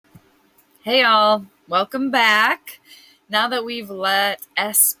Hey all, welcome back. Now that we've let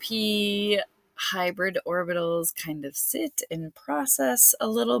sp hybrid orbitals kind of sit and process a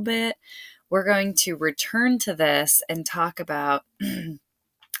little bit, we're going to return to this and talk about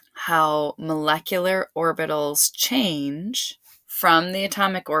how molecular orbitals change from the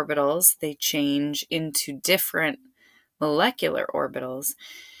atomic orbitals. They change into different molecular orbitals.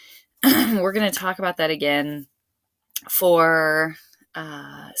 We're going to talk about that again for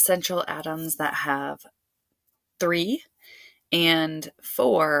central atoms that have 3 and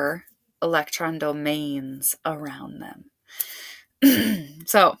 4 electron domains around them.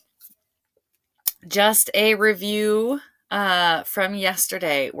 So, just a review from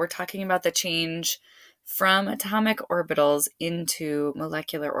yesterday. We're talking about the change from atomic orbitals into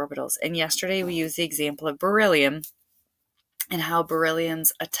molecular orbitals. And yesterday we used the example of beryllium and how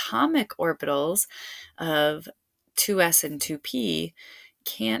beryllium's atomic orbitals of 2s and 2p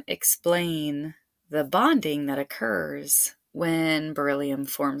can't explain the bonding that occurs when beryllium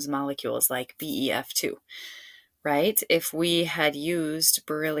forms molecules like BeF2, right? If we had used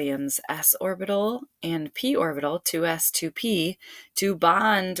beryllium's s orbital and p orbital, 2s, 2p, to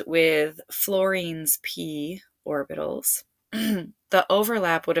bond with fluorine's p orbitals, the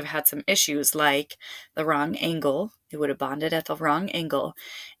overlap would have had some issues like the wrong angle. It would have bonded at the wrong angle,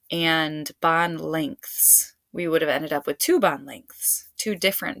 and bond lengths. We would have ended up with 2 bond lengths, 2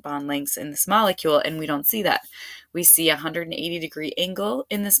 different bond lengths in this molecule, and we don't see that. We see a 180-degree angle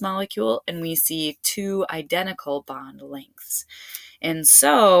in this molecule, and we see 2 identical bond lengths. And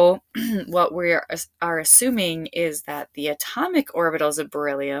so what we are assuming is that the atomic orbitals of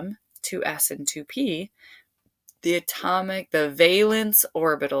beryllium, 2s and 2p, the valence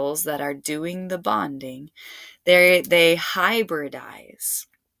orbitals that are doing the bonding, they hybridize.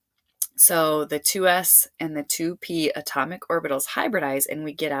 So the 2s and the 2p atomic orbitals hybridize, and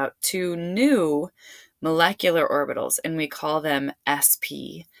we get out 2 new molecular orbitals, and we call them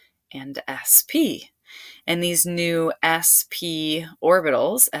sp and sp. And these new sp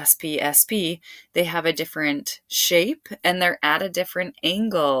orbitals, sp, they have a different shape, and they're at a different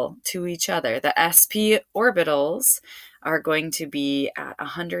angle to each other. The sp orbitals are going to be at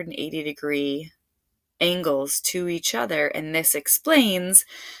 180-degree angles to each other, and this explains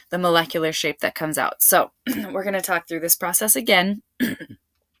the molecular shape that comes out. So we're going to talk through this process again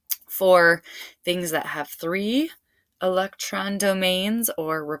for things that have 3 electron domains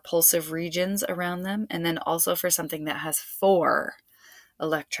or repulsive regions around them, and then also for something that has 4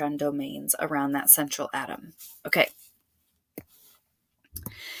 electron domains around that central atom. Okay.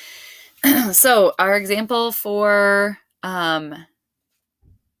 So our example for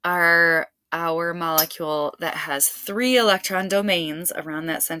our molecule that has 3 electron domains around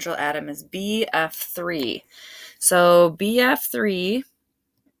that central atom is BF3. So BF3,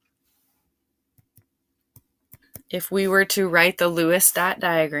 if we were to write the Lewis dot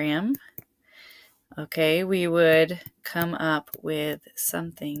diagram, okay, we would come up with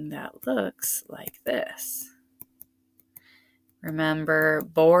something that looks like this. Remember,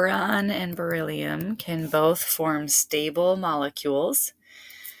 boron and beryllium can both form stable molecules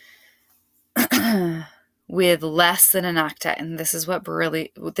with less than an octet, and this is what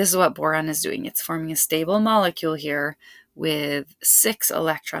boron is doing. It's forming a stable molecule here with 6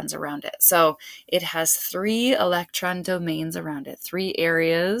 electrons around it. So it has 3 electron domains around it, 3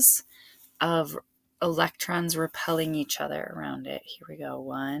 areas of electrons repelling each other around it. Here we go,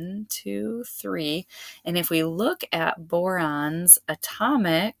 1, 2, 3. And if we look at boron's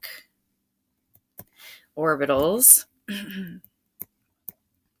atomic orbitals,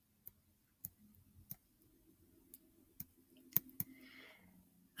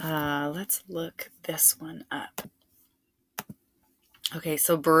 let's look this one up. Okay,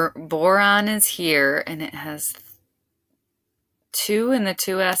 so boron is here, and it has 2 in the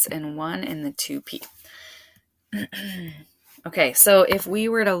 2s and 1 in the 2p. Okay, so if we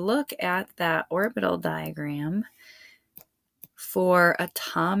were to look at that orbital diagram for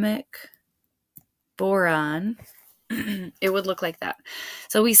atomic boron, it would look like that.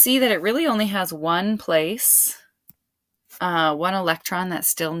 So we see that it really only has one place, 1 electron that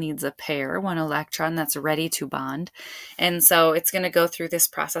still needs a pair, 1 electron that's ready to bond. And so it's going to go through this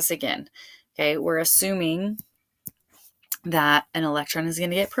process again. Okay, we're assuming that an electron is going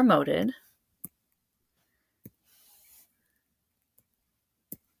to get promoted.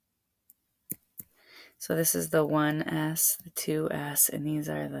 So this is the 1s, the 2s, and these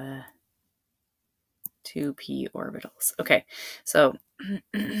are the 2p orbitals. Okay, so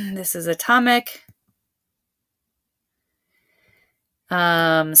this is atomic.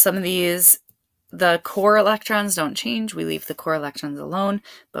 Some of these the core electrons don't change. We leave the core electrons alone,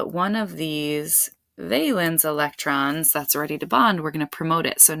 but one of these valence electrons that's ready to bond, we're going to promote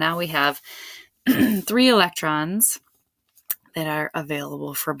it. So now we have 3 electrons that are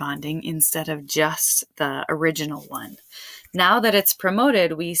available for bonding instead of just the original one. Now that it's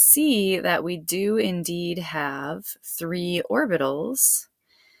promoted, we see that we do indeed have 3 orbitals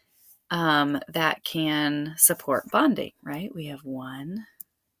that can support bonding, right? We have 1,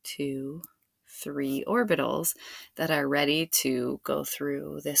 2, 3 orbitals that are ready to go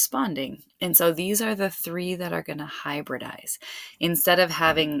through this bonding. And so these are the 3 that are going to hybridize. Instead of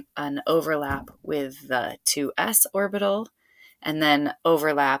having an overlap with the 2s orbital and then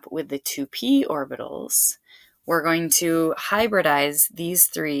overlap with the 2p orbitals, we're going to hybridize these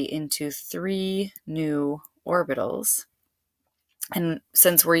 3 into 3 new orbitals. And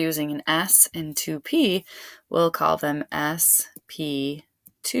since we're using an S and 2p, we'll call them sp2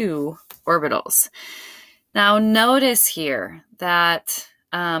 orbitals. Now notice here that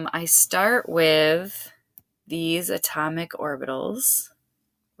I start with these atomic orbitals,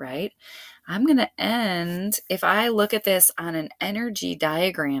 right? I'm going to end, if I look at this on an energy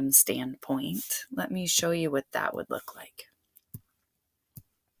diagram standpoint, let me show you what that would look like.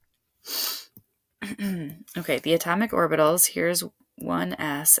 Okay, the atomic orbitals, here's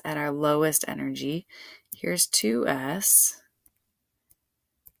 1s at our lowest energy, here's 2s,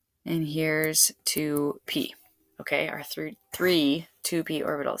 and here's 2p. Okay, our three 2p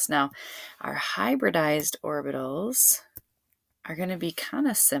orbitals. Now, our hybridized orbitals are going to be kind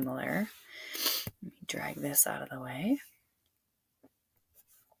of similar. Let me drag this out of the way.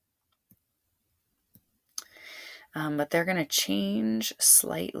 But they're going to change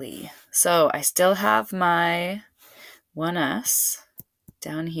slightly. So I still have my 1s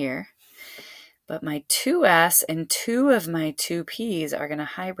down here, but my 2s and 2 of my 2p's are going to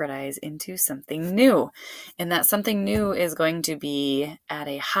hybridize into something new. And that something new is going to be at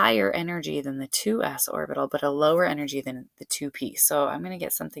a higher energy than the 2s orbital, but a lower energy than the 2p. So I'm going to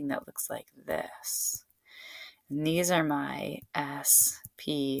get something that looks like this. And these are my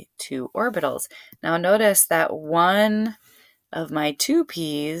sp2 orbitals. Now notice that one of my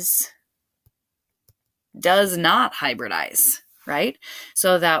 2p's does not hybridize, right?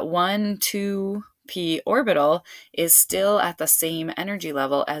 So that 1, 2p orbital is still at the same energy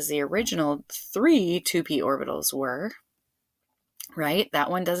level as the original 3 2p orbitals were, right? That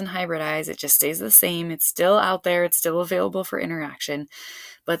one doesn't hybridize. It just stays the same. It's still out there. It's still available for interaction.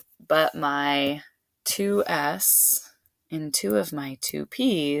 But my 2s and 2 of my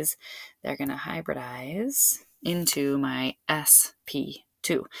 2p's, they're going to hybridize into my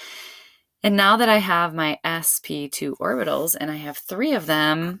sp2. And now that I have my sp2 orbitals and I have 3 of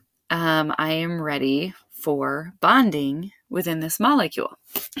them, I am ready for bonding within this molecule.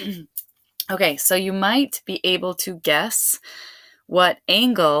 Okay, so you might be able to guess what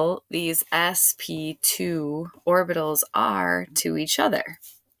angle these sp2 orbitals are to each other.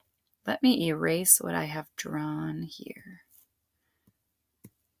 Let me erase what I have drawn here.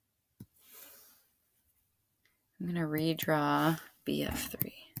 I'm going to redraw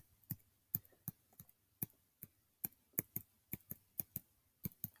BF3.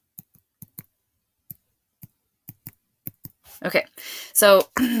 Okay, so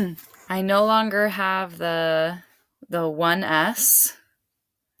I no longer have the 1s.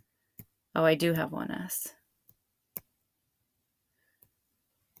 Oh, I do have 1s.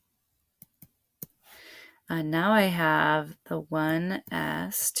 Now I have the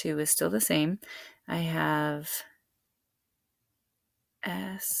 1s, 2 is still the same. I have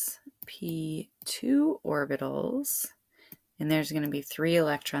sp2 orbitals, and there's going to be 3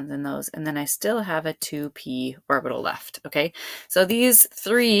 electrons in those, and then I still have a 2p orbital left, okay? So these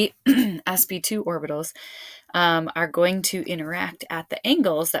 3 sp2 orbitals are going to interact at the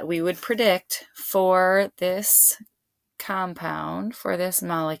angles that we would predict for this compound, for this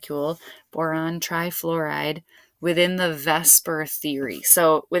molecule, boron trifluoride, within the Vesper theory.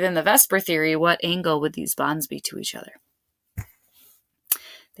 So within the Vesper theory, what angle would these bonds be to each other?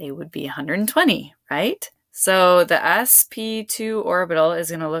 They would be 120, right? So the sp2 orbital is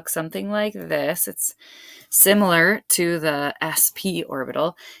going to look something like this. It's similar to the sp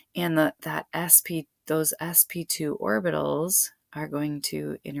orbital, and those sp2 orbitals are going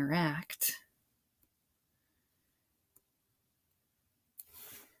to interact.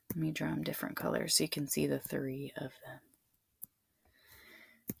 Let me draw them different colors so you can see the 3 of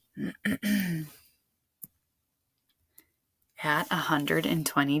them. At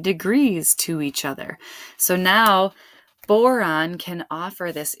 120 degrees to each other. So now boron can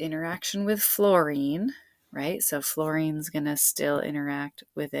offer this interaction with fluorine, right? So fluorine's going to still interact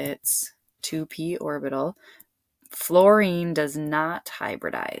with its 2p orbital. Fluorine does not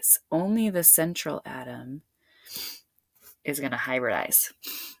hybridize. Only the central atom is going to hybridize.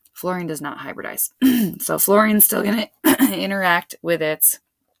 Fluorine does not hybridize. So fluorine's still going to interact with its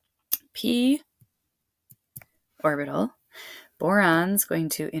p orbital. Boron's going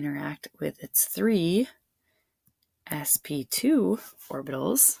to interact with its 3 sp2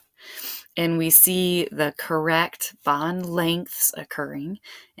 orbitals. And we see the correct bond lengths occurring,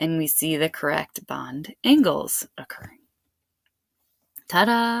 and we see the correct bond angles occurring.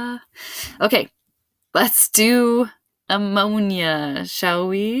 Ta-da! Okay, let's do ammonia, shall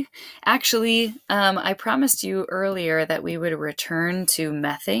we? Actually, I promised you earlier that we would return to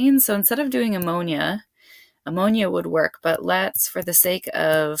methane. So instead of doing ammonia would work, but let's, for the sake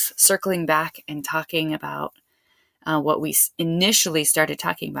of circling back and talking about what we initially started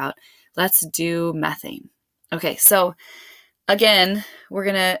talking about, let's do methane. Okay, so again, we're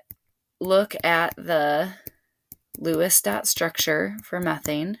going to look at the Lewis dot structure for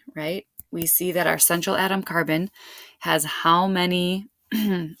methane, right? We see that our central atom carbon has how many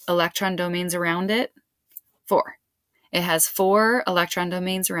electron domains around it? 4. It has 4 electron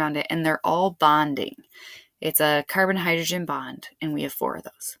domains around it, and they're all bonding. It's a carbon-hydrogen bond, and we have 4 of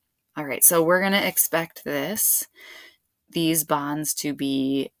those. All right, so we're going to expect these bonds to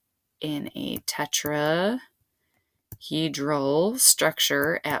be in a tetrahedral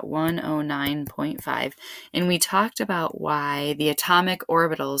structure at 109.5. And we talked about why the atomic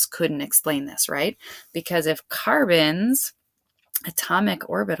orbitals couldn't explain this, right? Because if carbon's atomic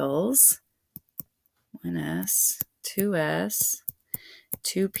orbitals, 1s, 2s,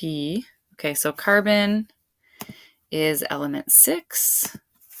 2p, okay, so carbon is element 6,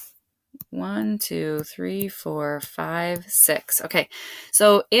 1, 2, 3, 4, 5, 6. Okay,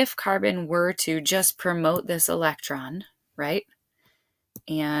 so if carbon were to just promote this electron, right,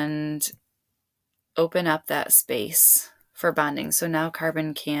 and open up that space for bonding, so now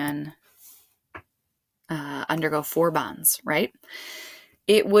carbon can undergo 4 bonds, right?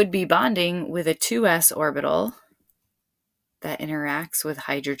 It would be bonding with a 2s orbital that interacts with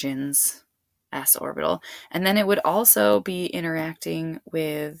hydrogen's s orbital, and then it would also be interacting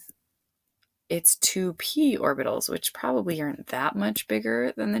with its 2p orbitals, which probably aren't that much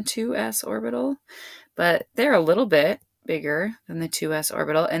bigger than the 2s orbital, but they're a little bit bigger than the 2s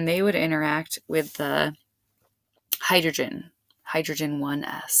orbital, and they would interact with the hydrogen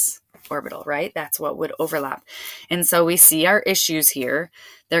 1s orbital, right? That's what would overlap. And so we see our issues here.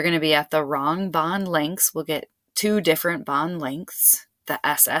 They're going to be at the wrong bond lengths. We'll get 2 different bond lengths. The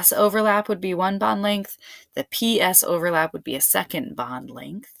SS overlap would be 1 bond length. The PS overlap would be a 2nd bond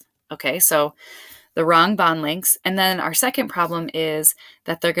length. Okay, so the wrong bond lengths. And then our second problem is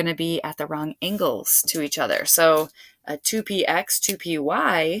that they're going to be at the wrong angles to each other. So a 2px,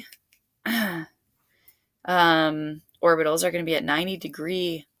 2py orbitals are going to be at 90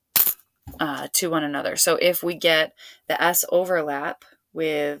 degree to one another. So if we get the s overlap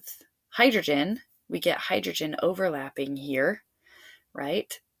with hydrogen, we get hydrogen overlapping here,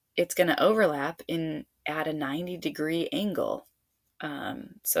 right? It's going to overlap at a 90 degree angle.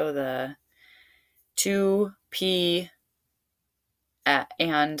 So the 2p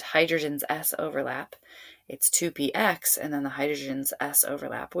and hydrogen's s overlap, it's 2px, and then the hydrogen's s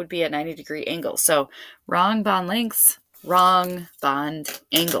overlap would be at 90 degree angles. So wrong bond lengths, wrong bond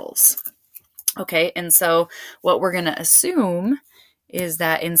angles. Okay, and so what we're going to assume is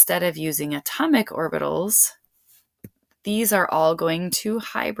that instead of using atomic orbitals, these are all going to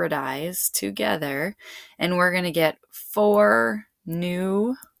hybridize together, and we're going to get 4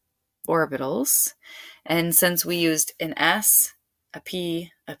 new orbitals. And since we used an S, a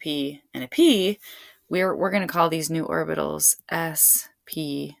P, a P, and a P, we're going to call these new orbitals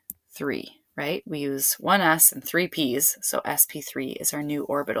sp3, right? We use 1 S and 3 Ps, so sp3 is our new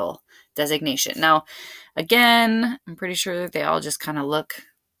orbital designation. Now, again, I'm pretty sure that they all just kind of look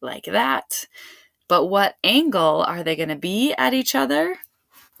like that, but what angle are they going to be at each other?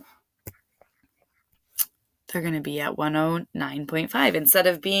 They're going to be at 109.5. Instead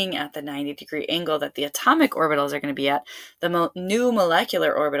of being at the 90 degree angle that the atomic orbitals are going to be at, the new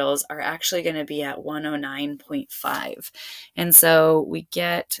molecular orbitals are actually going to be at 109.5. And so we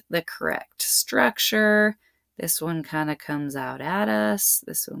get the correct structure. This one kind of comes out at us.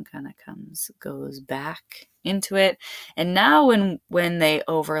 This one kind of goes back into it. And now when they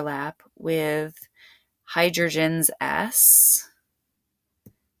overlap with hydrogen's S,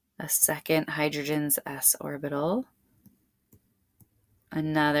 a second hydrogen's s orbital,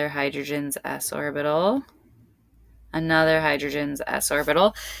 another hydrogen's s orbital, another hydrogen's s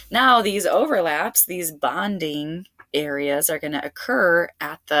orbital. Now these overlaps, these bonding areas are going to occur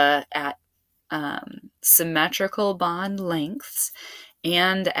at symmetrical bond lengths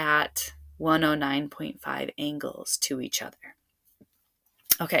and at 109.5 angles to each other.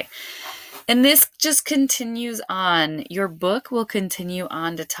 Okay, and this just continues on. Your book will continue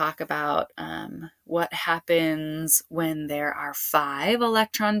on to talk about what happens when there are 5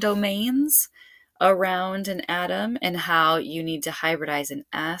 electron domains around an atom and how you need to hybridize an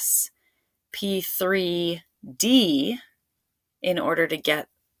sp3d in order to get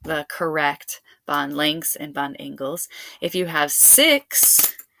the correct bond lengths and bond angles. If you have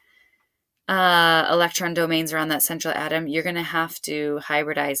 6 electron domains around that central atom, you're going to have to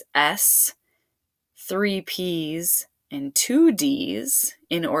hybridize S, 3 Ps, and 2 Ds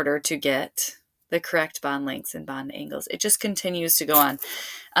in order to get the correct bond lengths and bond angles. It just continues to go on.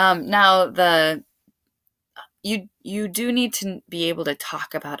 Now, you do need to be able to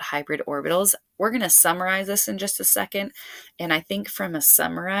talk about hybrid orbitals. We're going to summarize this in just a second, and I think from a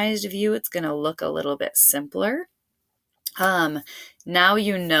summarized view, it's going to look a little bit simpler. Now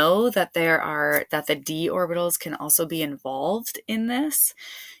you know that the d orbitals can also be involved in this,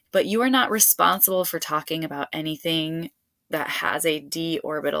 but you are not responsible for talking about anything that has a d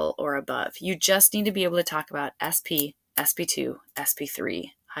orbital or above. You just need to be able to talk about sp, sp2,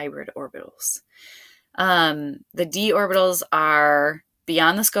 sp3 hybrid orbitals. The d orbitals are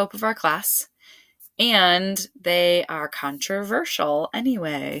beyond the scope of our class, and they are controversial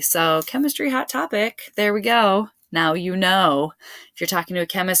anyway. So chemistry hot topic, there we go. Now you know. If you're talking to a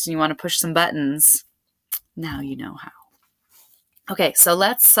chemist and you want to push some buttons, now you know how. Okay, so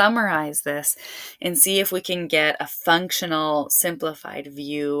let's summarize this and see if we can get a functional, simplified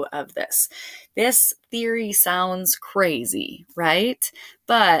view of this. This theory sounds crazy, right?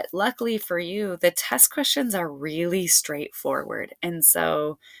 But luckily for you, the test questions are really straightforward. And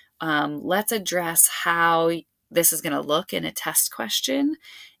so let's address how this is going to look in a test question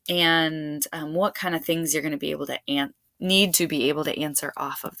and what kind of things you're going to be able to need to be able to answer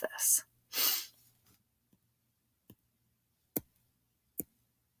off of this.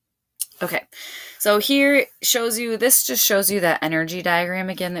 Okay, so here this just shows you that energy diagram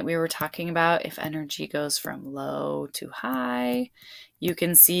again that we were talking about. If energy goes from low to high, you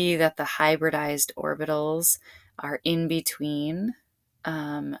can see that the hybridized orbitals are in between.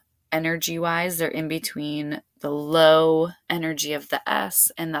 Energy-wise, they're in between the low energy of the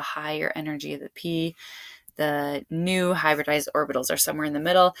S and the higher energy of the P. The new hybridized orbitals are somewhere in the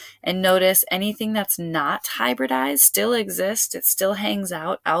middle. And notice anything that's not hybridized still exists. It still hangs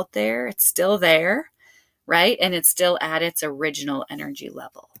out there. It's still there, right? And it's still at its original energy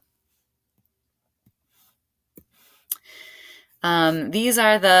level. These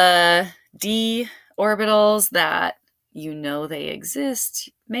are the d orbitals that you know they exist,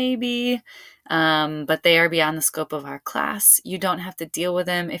 maybe, but they are beyond the scope of our class. You don't have to deal with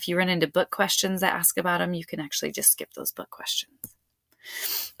them. If you run into book questions that ask about them, you can actually just skip those book questions.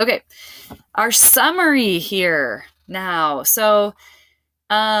 Okay, our summary here now. So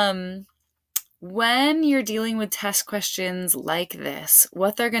when you're dealing with test questions like this,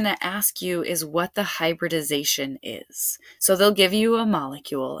 what they're going to ask you is what the hybridization is. So they'll give you a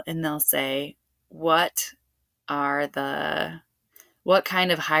molecule and they'll say, what kind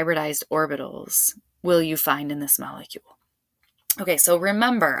of hybridized orbitals will you find in this molecule? Okay, so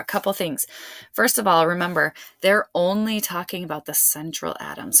remember a couple things. First of all, remember, they're only talking about the central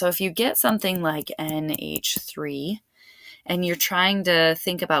atom. So if you get something like NH3 and you're trying to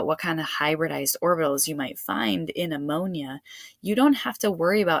think about what kind of hybridized orbitals you might find in ammonia, you don't have to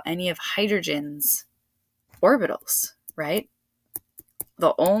worry about any of hydrogen's orbitals, right?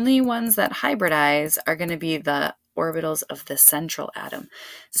 The only ones that hybridize are going to be the orbitals of the central atom.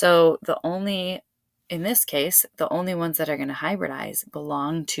 So in this case, the only ones that are going to hybridize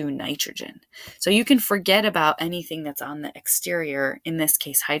belong to nitrogen. So you can forget about anything that's on the exterior, in this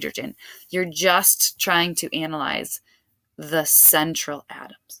case, hydrogen. You're just trying to analyze the central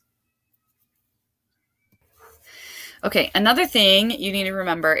atoms. Okay, another thing you need to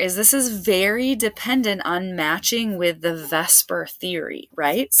remember is this is very dependent on matching with the VSEPR theory,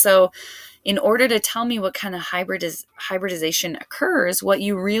 right? So in order to tell me what kind of hybridization occurs, what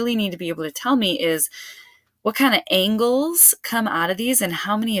you really need to be able to tell me is what kind of angles come out of these and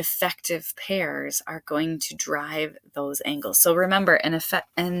how many effective pairs are going to drive those angles. So remember, an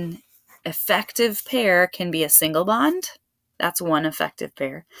effective pair can be a single bond. That's one effective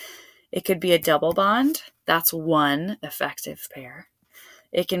pair. It could be a double bond. That's one effective pair.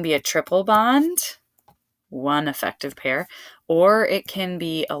 It can be a triple bond, one effective pair, or it can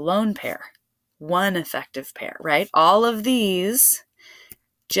be a lone pair, one effective pair, right? All of these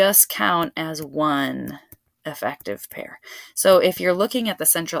just count as one effective pair. So if you're looking at the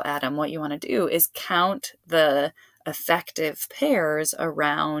central atom, what you want to do is count the effective pairs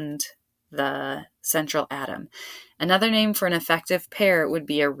around the central atom. Another name for an effective pair would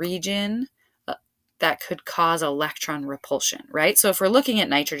be a region that could cause electron repulsion, right? So if we're looking at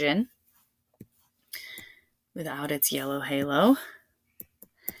nitrogen without its yellow halo,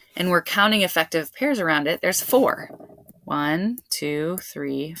 and we're counting effective pairs around it, there's 4. 1, 2,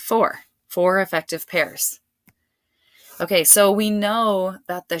 3, 4. 4 effective pairs. Okay, so we know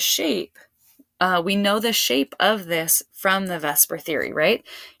that the shape of this from the VSEPR theory, right?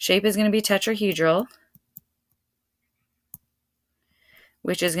 Shape is going to be tetrahedral,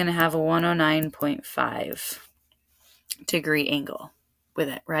 which is going to have a 109.5 degree angle with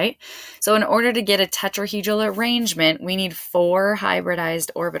it, right? So in order to get a tetrahedral arrangement, we need 4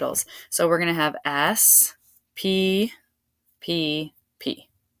 hybridized orbitals. So we're going to have S, P, P, P,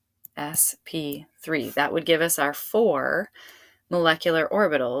 S, P, 3. That would give us our 4 molecular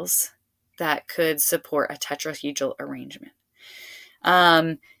orbitals that could support a tetrahedral arrangement.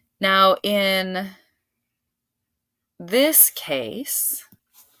 Now in this case,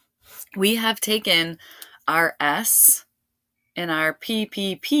 we have taken our S and our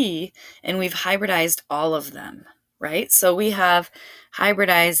PPP and we've hybridized all of them, right? So we have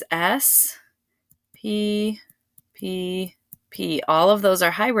hybridized S, P, P, P. All of those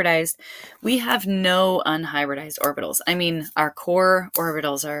are hybridized. We have no unhybridized orbitals. I mean, our core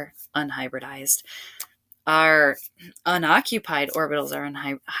orbitals are unhybridized. Our unoccupied orbitals are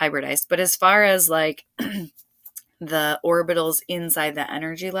unhybridized. But as far as like the orbitals inside the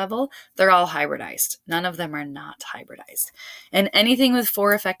energy level, they're all hybridized. None of them are not hybridized. And anything with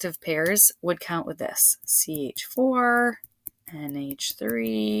 4 effective pairs would count with this. CH4,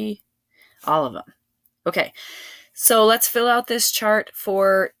 NH3, all of them. Okay, so let's fill out this chart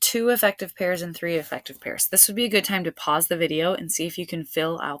for 2 effective pairs and 3 effective pairs. This would be a good time to pause the video and see if you can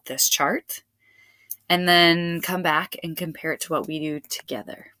fill out this chart, and then come back and compare it to what we do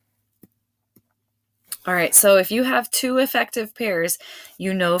together. All right, so if you have 2 effective pairs,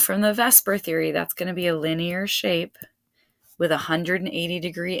 you know from the VSEPR theory that's going to be a linear shape with 180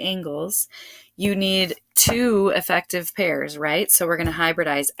 degree angles. You need 2 effective pairs, right? So we're going to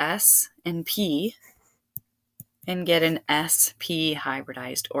hybridize S and P and get an sp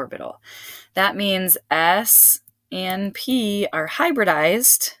hybridized orbital. That means S and P are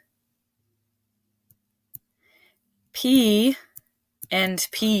hybridized. P and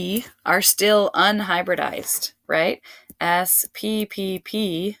P are still unhybridized, right?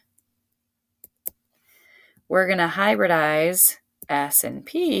 SPPP, we're going to hybridize S and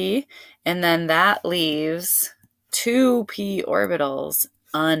P, and then that leaves 2 P orbitals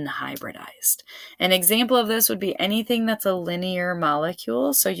unhybridized. An example of this would be anything that's a linear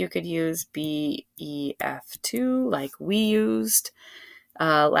molecule. So you could use BEF2 like we used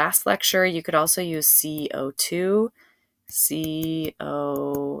last lecture. You could also use CO2.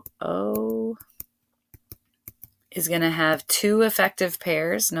 COO is going to have 2 effective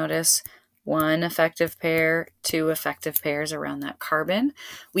pairs. Notice 1 effective pair, 2 effective pairs around that carbon.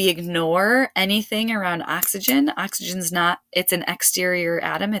 We ignore anything around oxygen. Oxygen's not, it's an exterior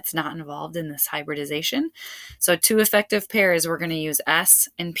atom. It's not involved in this hybridization. So 2 effective pairs, we're going to use S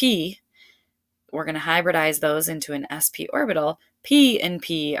and P. We're going to hybridize those into an sp orbital. P and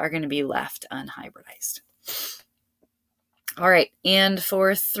P are going to be left unhybridized. All right, and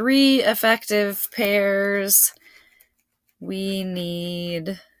for 3 effective pairs, we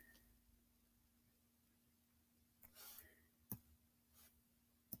need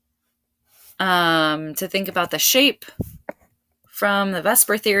to think about the shape from the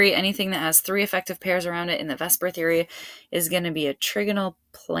VSEPR theory. Anything that has 3 effective pairs around it in the VSEPR theory is going to be a trigonal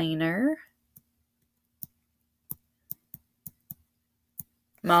planar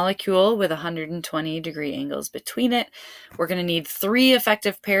molecule with 120 degree angles between it. We're going to need 3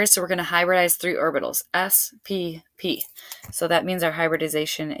 effective pairs, so we're going to hybridize 3 orbitals, S, P, P. So that means our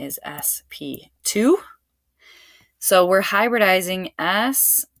hybridization is sp2. So we're hybridizing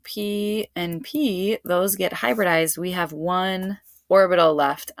S, P, and P. Those get hybridized. We have 1 orbital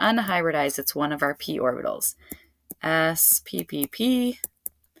left unhybridized. It's one of our P orbitals. SPPP.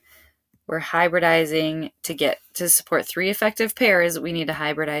 We're hybridizing to support 3 effective pairs. We need to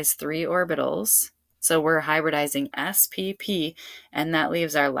hybridize 3 orbitals. So we're hybridizing SPP, and that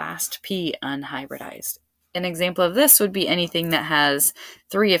leaves our last P unhybridized. An example of this would be anything that has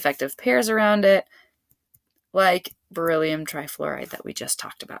 3 effective pairs around it, like beryllium trifluoride that we just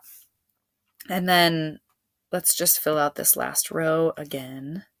talked about. And then let's just fill out this last row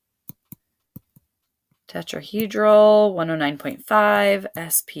again. Tetrahedral, 109.5,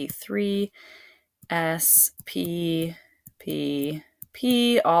 sp3, S, P, P,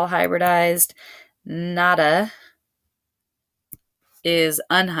 P, all hybridized. Nada is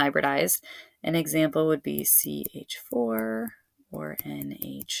unhybridized. An example would be CH4 or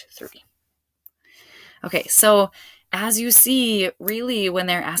NH3. Okay, so as you see, really, when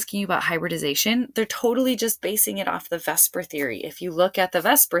they're asking you about hybridization, they're totally just basing it off the Vesper theory. If you look at the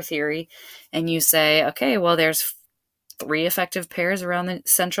Vesper theory and you say, okay, well, there's 3 effective pairs around the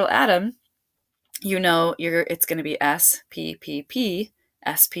central atom, you know it's going to be S, P, P, P,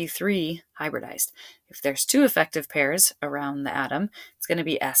 sp3 hybridized. If there's 2 effective pairs around the atom, it's going to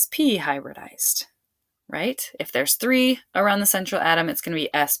be sp hybridized, right? If there's 3 around the central atom, it's going to be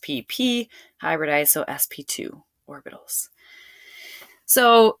spp hybridized, so sp2 orbitals.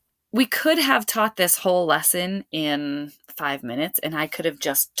 So we could have taught this whole lesson in 5 minutes, and I could have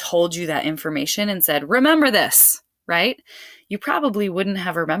just told you that information and said, remember this, right? You probably wouldn't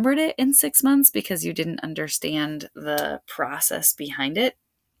have remembered it in 6 months because you didn't understand the process behind it.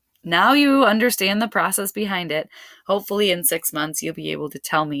 Now you understand the process behind it. Hopefully in 6 months, you'll be able to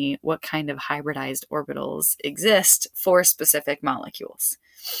tell me what kind of hybridized orbitals exist for specific molecules.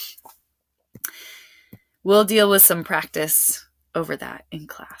 We'll deal with some practice over that in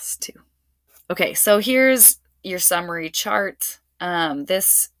class too. Okay, so here's your summary chart.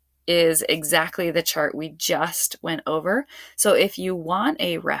 This is exactly the chart we just went over. So if you want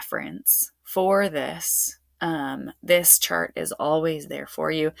a reference for this, this chart is always there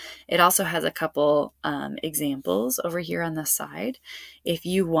for you. It also has a couple examples over here on the side. If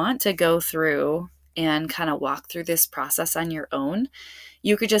you want to go through and kind of walk through this process on your own,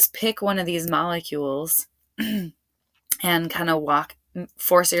 you could just pick one of these molecules and kind of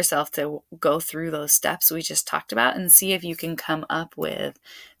force yourself to go through those steps we just talked about and see if you can come up with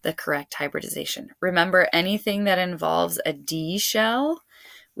the correct hybridization. Remember, anything that involves a D shell,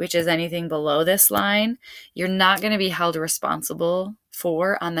 which is anything below this line, you're not going to be held responsible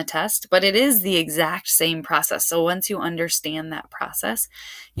for on the test, but it is the exact same process. So once you understand that process,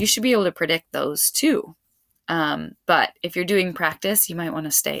 you should be able to predict those too. But if you're doing practice, you might want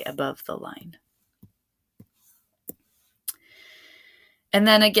to stay above the line. And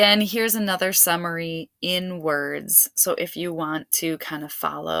then again, here's another summary in words. So if you want to kind of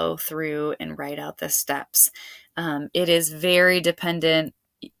follow through and write out the steps, it is very dependent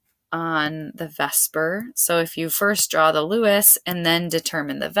on the Vesper. So if you first draw the Lewis and then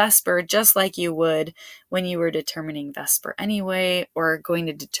determine the Vesper, just like you would when you were determining Vesper anyway, or going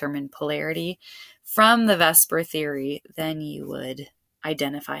to determine polarity from the Vesper theory, then you would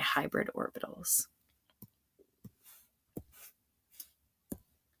identify hybrid orbitals.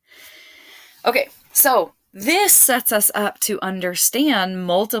 Okay, so this sets us up to understand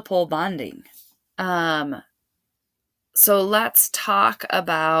multiple bonding. So let's talk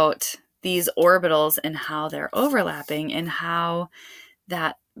about these orbitals and how they're overlapping and how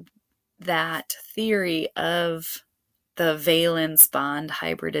that theory of the valence bond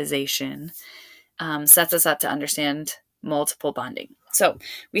hybridization sets us up to understand multiple bonding. So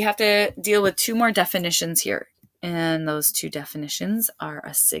we have to deal with 2 more definitions here. And those 2 definitions are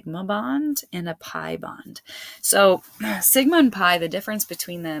a sigma bond and a pi bond. So sigma and pi, the difference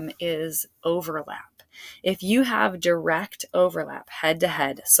between them is overlap. If you have direct overlap head to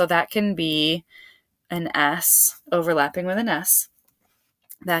head, so that can be an S overlapping with an S,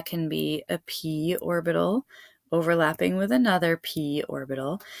 that can be a p orbital overlapping with another p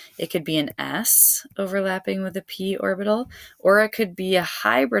orbital. It could be an S overlapping with a p orbital, or it could be a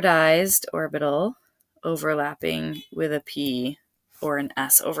hybridized orbital overlapping with a p or an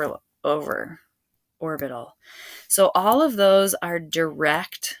S over orbital. So all of those are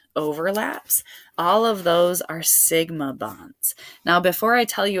direct overlaps. All of those are sigma bonds. Now, before I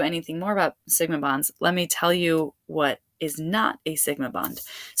tell you anything more about sigma bonds, let me tell you what is not a sigma bond.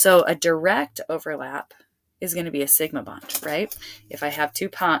 So a direct overlap is going to be a sigma bond, right? If I have two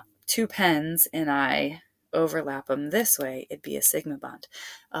pens and I overlap them this way, it'd be a sigma bond.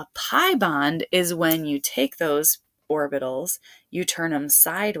 A pi bond is when you take those orbitals, you turn them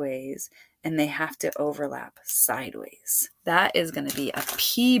sideways, and they have to overlap sideways. That is going to be a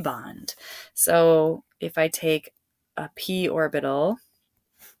p bond. So if I take a p orbital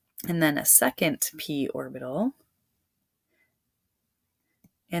and then a second p orbital,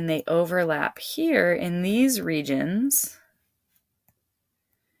 and they overlap here in these regions,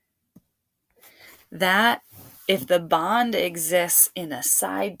 that if the bond exists in a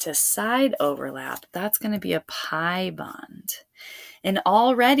side-to-side overlap, that's going to be a pi bond. And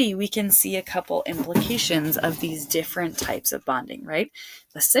already we can see a couple implications of these different types of bonding, right?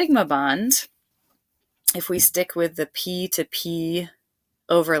 The sigma bond, if we stick with the p to p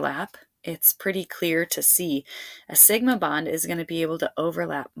overlap it's pretty clear to see. A sigma bond is going to be able to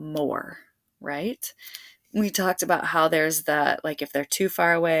overlap more, right? We talked about how there's that, like if they're too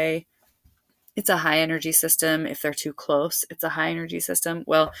far away, it's a high energy system. If they're too close, it's a high energy system.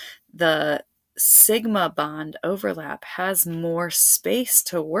 Well, the sigma bond overlap has more space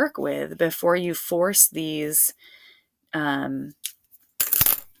to work with before you force these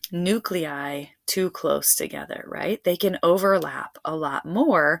nuclei too close together, right? They can overlap a lot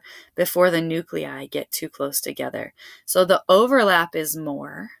more before the nuclei get too close together. So the overlap is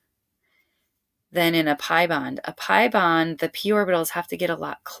more than in a pi bond. A pi bond, the p orbitals have to get a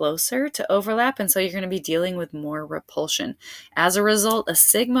lot closer to overlap, and so you're going to be dealing with more repulsion. As a result, a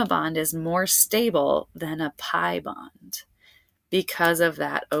sigma bond is more stable than a pi bond because of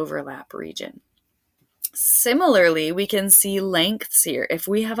that overlap region. Similarly, we can see lengths here. If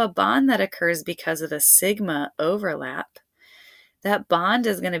we have a bond that occurs because of a sigma overlap, that bond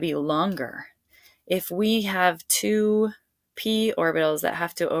is going to be longer. If we have two p orbitals that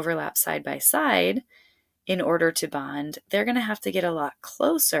have to overlap side by side in order to bond, they're going to have to get a lot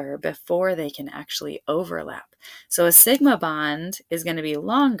closer before they can actually overlap. So a sigma bond is going to be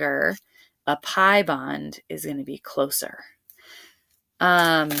longer, a pi bond is going to be closer.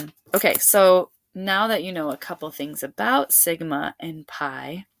 Okay, so now that you know a couple things about sigma and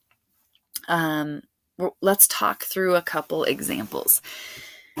pi, let's talk through a couple examples.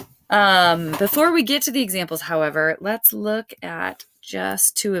 Before we get to the examples, however, let's look at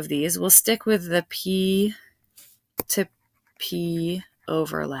just two of these. We'll stick with the P to P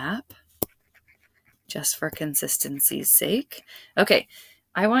overlap, just for consistency's sake. Okay,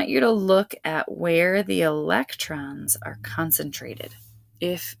 I want you to look at where the electrons are concentrated.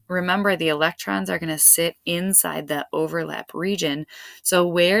 Remember, the electrons are going to sit inside that overlap region. So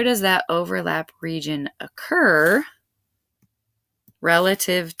where does that overlap region occur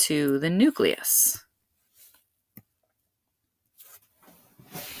relative to the nucleus?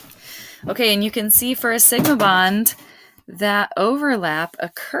 Okay, and you can see for a sigma bond, that overlap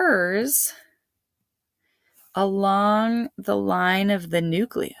occurs along the line of the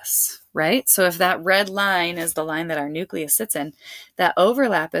nucleus, right? So if that red line is the line that our nucleus sits in, that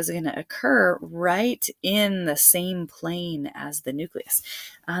overlap is going to occur right in the same plane as the nucleus.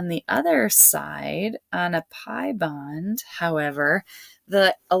 On the other side, on a pi bond, however,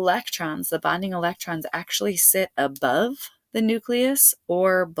 the electrons, the bonding electrons, actually sit above the nucleus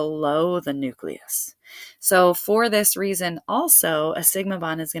or below the nucleus. So for this reason also, a sigma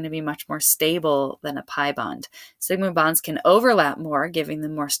bond is going to be much more stable than a pi bond. Sigma bonds can overlap more, giving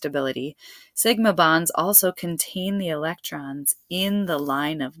them more stability. Sigma bonds also contain the electrons in the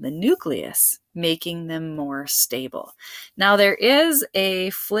line of the nucleus, making them more stable. Now there is a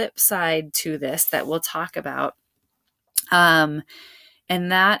flip side to this that we'll talk about, and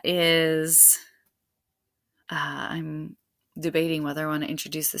that is, I'm debating whether I want to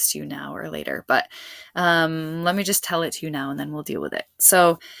introduce this to you now or later, but let me just tell it to you now and then we'll deal with it.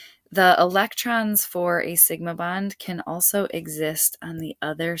 So the electrons for a sigma bond can also exist on the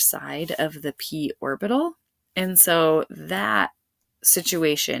other side of the p orbital. And so that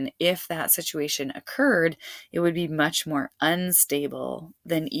situation, if that situation occurred, it would be much more unstable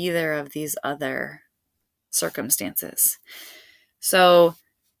than either of these other circumstances. So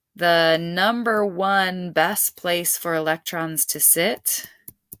the number one best place for electrons to sit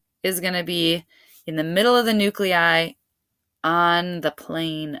is going to be in the middle of the nuclei on the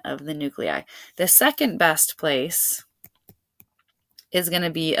plane of the nuclei. The second best place is going to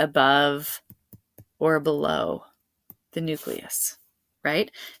be above or below the nucleus,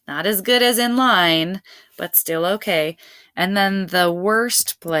 right? Not as good as in line, but still okay. And then the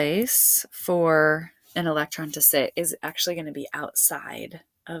worst place for an electron to sit is actually going to be outside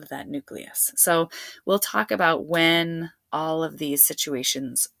of that nucleus. So we'll talk about when all of these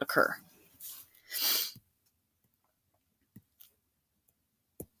situations occur.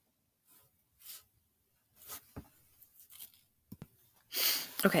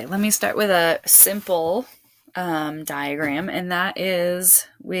 Okay, let me start with a simple diagram, and that is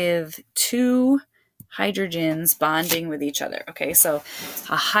with two hydrogens bonding with each other. Okay, so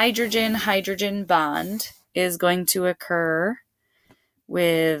a hydrogen-hydrogen bond is going to occur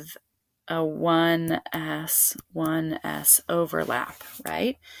with a 1s overlap,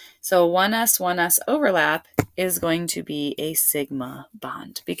 right? So 1s overlap is going to be a sigma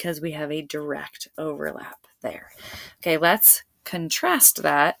bond because we have a direct overlap there. Okay, let's contrast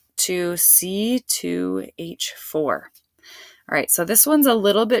that to C2H4. All right, so this one's a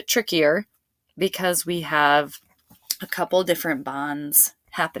little bit trickier because we have a couple different bonds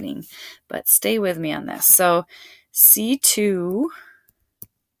happening, but stay with me on this. So C2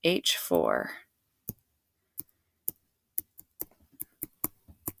 H4.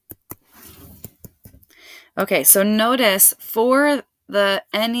 Okay, so notice for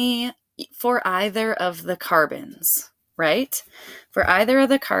either of the carbons, right? For either of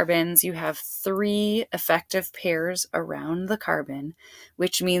the carbons, you have 3 effective pairs around the carbon,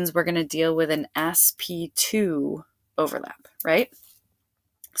 which means we're going to deal with an sp2 overlap, right?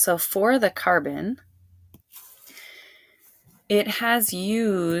 So for the carbon, it has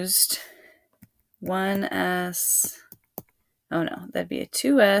used 1s, oh no, that'd be a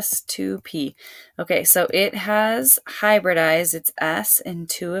 2s, 2p. Okay, so it has hybridized its s and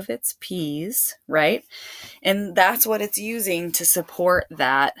 2 of its p's, right? And that's what it's using to support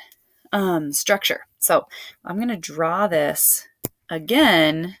that structure. So I'm going to draw this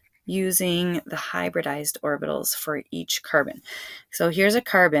again using the hybridized orbitals for each carbon. So here's a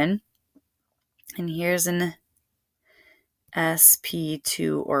carbon, and here's an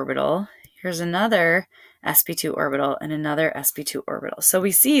sp2 orbital. Here's another sp2 orbital and another sp2 orbital. So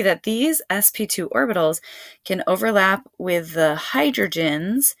we see that these sp2 orbitals can overlap with the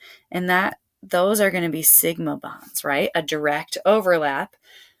hydrogens, and that those are going to be sigma bonds, right? A direct overlap,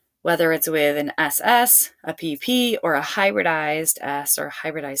 whether it's with an SS, a PP, or a hybridized S or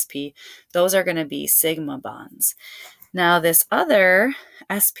hybridized P, those are going to be sigma bonds. Now this other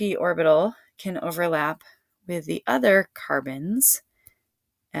sp orbital can overlap with the other carbons,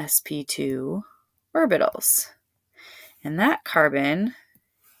 sp2 orbitals. And that carbon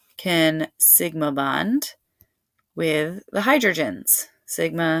can sigma bond with the hydrogens,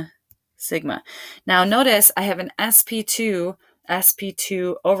 sigma, sigma. Now notice I have an sp2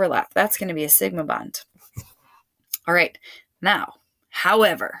 overlap. That's going to be a sigma bond. All right. Now,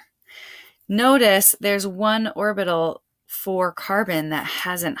 however, notice there's one orbital for carbon that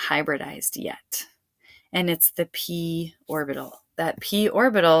hasn't hybridized yet, and it's the p orbital. That p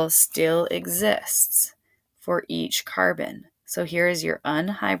orbital still exists for each carbon. So here is your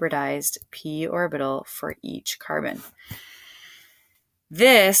unhybridized p orbital for each carbon.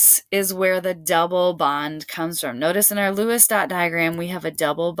 This is where the double bond comes from. Notice in our Lewis dot diagram, we have a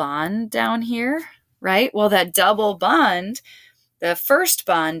double bond down here, right? Well, that double bond, the first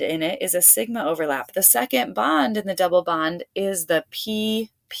bond in it is a sigma overlap. The second bond in the double bond is the p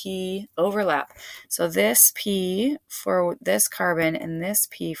overlap. So this P for this carbon and this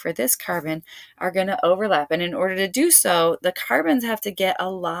P for this carbon are going to overlap. And in order to do so, the carbons have to get a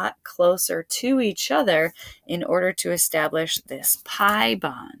lot closer to each other in order to establish this pi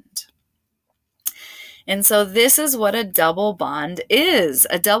bond. And so this is what a double bond is.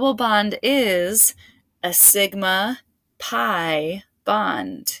 A double bond is a sigma pi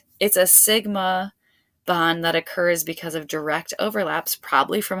bond. It's a sigma bond that occurs because of direct overlaps,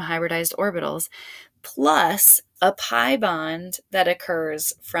 probably from hybridized orbitals, plus a pi bond that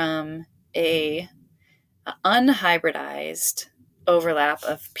occurs from a unhybridized overlap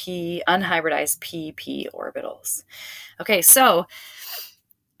of unhybridized pp orbitals. Okay, so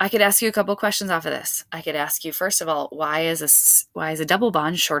I could ask you a couple questions off of this. I could ask you, first of all, why is a double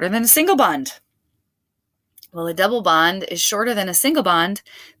bond shorter than a single bond? Well, a double bond is shorter than a single bond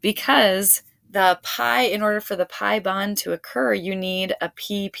because in order for the pi bond to occur, you need a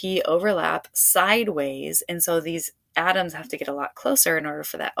pp overlap sideways. And so these atoms have to get a lot closer in order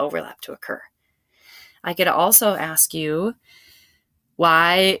for that overlap to occur. I could also ask you,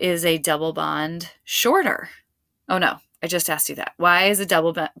 why is a double bond shorter? Oh no, I just asked you that. Why is a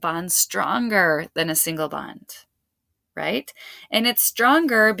double bond stronger than a single bond? Right? And it's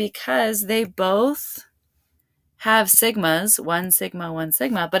stronger because they both have sigmas, one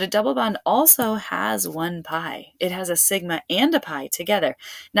sigma, but a double bond also has one pi. It has a sigma and a pi together.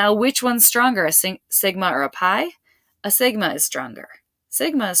 Now, which one's stronger, a sigma or a pi? A sigma is stronger.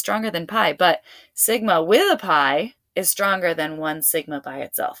 Sigma is stronger than pi, but sigma with a pi is stronger than one sigma by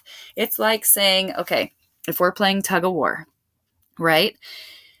itself. It's like saying, okay, if we're playing tug of war, right?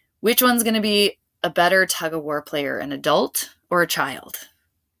 Which one's going to be a better tug of war player, an adult or a child?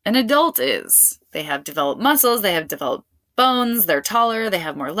 An adult is. They have developed muscles, they have developed bones, they're taller, they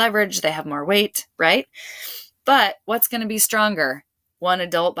have more leverage, they have more weight, right? But what's going to be stronger? One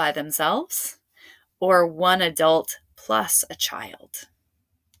adult by themselves or one adult plus a child,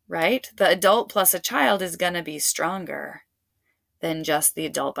 right? The adult plus a child is going to be stronger than just the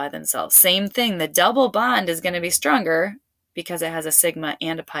adult by themselves. Same thing, the double bond is going to be stronger because it has a sigma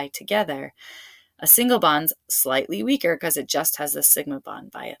and a pi together. A single bond's slightly weaker because it just has the sigma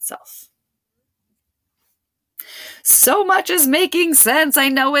bond by itself. So much is making sense. I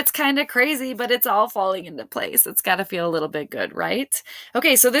know it's kind of crazy, but it's all falling into place. It's got to feel a little bit good, right?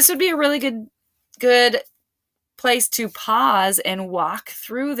 Okay, so this would be a really good place to pause and walk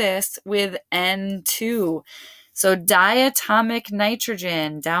through this with N2. So diatomic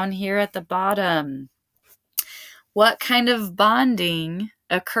nitrogen down here at the bottom. What kind of bonding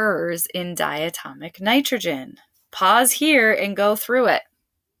occurs in diatomic nitrogen? Pause here and go through it.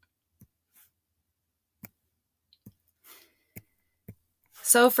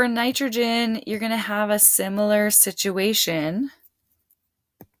 So for nitrogen, you're going to have a similar situation,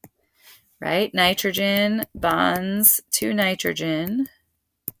 right? Nitrogen bonds to nitrogen.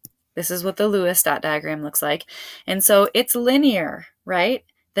 This is what the Lewis dot diagram looks like. And so it's linear, right?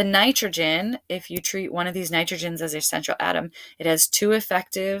 The nitrogen, if you treat one of these nitrogens as a central atom, it has two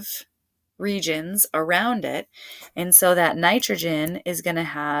effective regions around it. And so that nitrogen is going to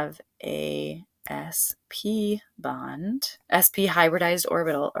have a sp bond, sp hybridized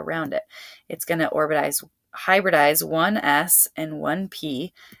orbital around it. It's going to hybridize one s and one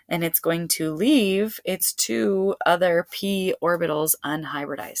p, and it's going to leave its two other p orbitals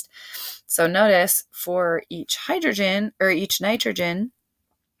unhybridized. So notice for each hydrogen or each nitrogen,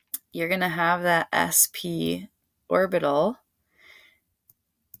 you're going to have that sp orbital,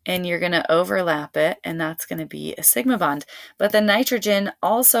 and you're going to overlap it, and that's going to be a sigma bond. But the nitrogen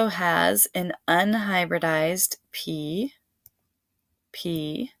also has an unhybridized p,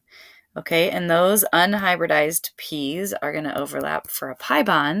 okay? And those unhybridized p's are going to overlap for a pi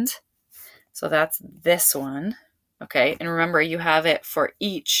bond. So that's this one, okay? And remember, you have it for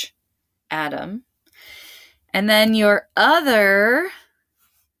each atom. And then your other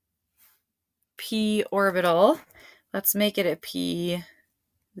p orbital, let's make it a pz.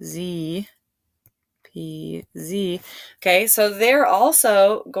 Okay, so they're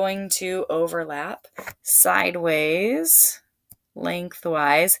also going to overlap sideways,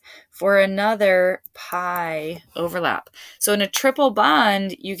 lengthwise, for another pi overlap. So in a triple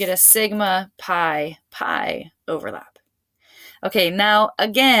bond, you get a sigma pi overlap. Okay, now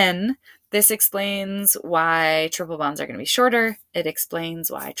again, this explains why triple bonds are going to be shorter. It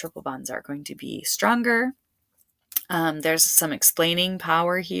explains why triple bonds are going to be stronger. There's some explaining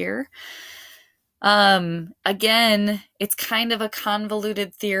power here. Again, it's kind of a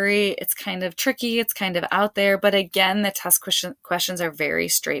convoluted theory. It's kind of tricky. It's kind of out there. But again, the test questions are very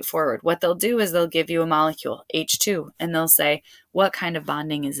straightforward. What they'll do is they'll give you a molecule, H2, and they'll say, what kind of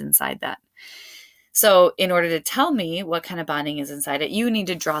bonding is inside that? So in order to tell me what kind of bonding is inside it, you need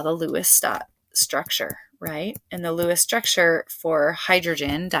to draw the Lewis dot structure, right? And the Lewis structure for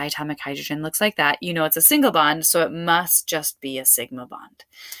hydrogen, diatomic hydrogen, looks like that. You know it's a single bond, so it must just be a sigma bond.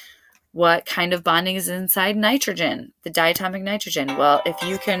 What kind of bonding is inside nitrogen, the diatomic nitrogen? Well, if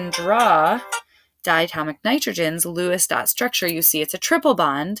you can draw diatomic nitrogen's Lewis dot structure, you see it's a triple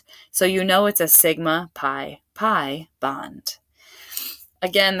bond, so you know it's a sigma pi bond.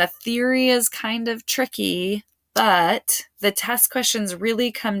 Again, the theory is kind of tricky, but the test questions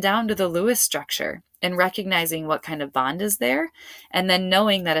really come down to the Lewis structure and recognizing what kind of bond is there, and then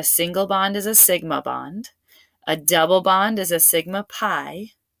knowing that a single bond is a sigma bond, a double bond is a sigma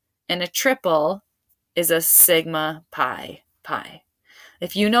pi, and a triple is a sigma pi.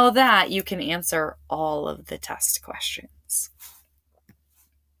 If you know that, you can answer all of the test questions.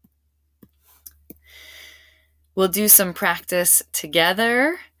 We'll do some practice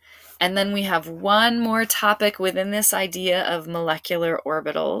together, and then we have one more topic within this idea of molecular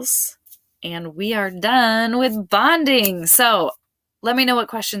orbitals, and we are done with bonding. So let me know what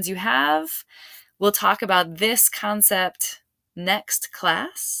questions you have. We'll talk about this concept next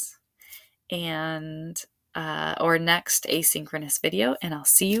class and or next asynchronous video, and I'll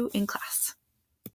see you in class.